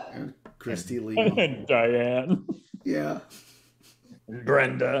 And Christy Lee. And Diane. Yeah. And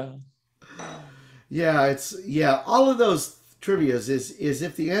Brenda. Yeah, all of those trivias is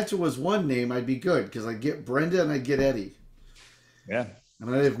if the answer was one name, I'd be good because I'd get Brenda and I'd get Eddie. Yeah.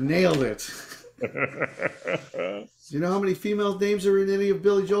 And I'd have nailed it. Do you know how many female names are in any of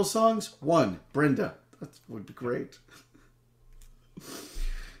Billy Joel's songs? One, Brenda. That would be great.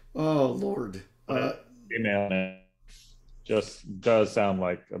 Oh, Lord. Female name just does sound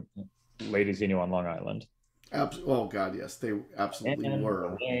like ladies he knew on Long Island. Oh, God, yes. They absolutely Anne, were.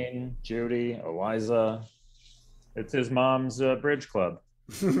 Elaine, Judy, Eliza. It's his mom's bridge club.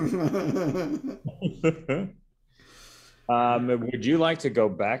 Would you like to go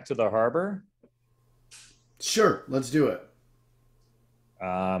back to the harbor? Sure, let's do it.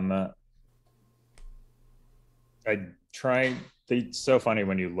 It's so funny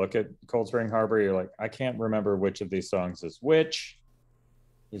when you look at Cold Spring Harbor, you're like, I can't remember which of these songs is which,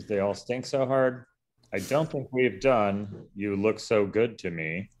 because they all stink so hard. I don't think we've done You Look So Good to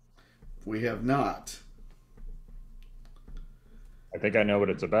Me. We have not. I think I know what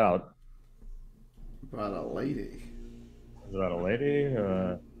it's about. About a lady. It's about a lady,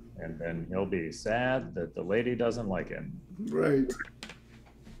 and then he'll be sad that the lady doesn't like him. Right.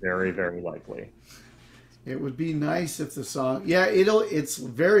 Very, very likely. It would be nice if the song... Yeah, it's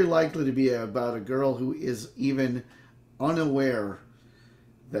very likely to be about a girl who is even unaware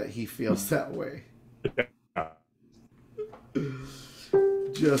that he feels that way.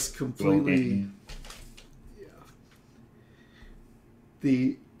 Just completely... Yeah.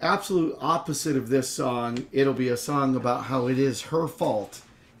 The absolute opposite of this song, it'll be a song about how it is her fault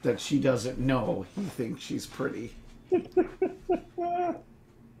that she doesn't know he thinks she's pretty.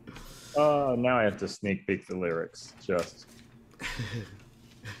 Now I have to sneak peek the lyrics. Just.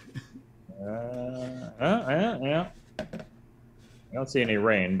 Yeah. I don't see any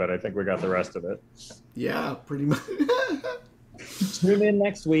rain, but I think we got the rest of it. Yeah, pretty much. Tune in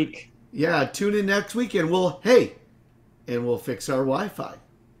next week. Yeah, tune in next week and we'll fix our Wi-Fi.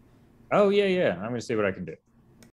 Oh, yeah. I'm going to see what I can do.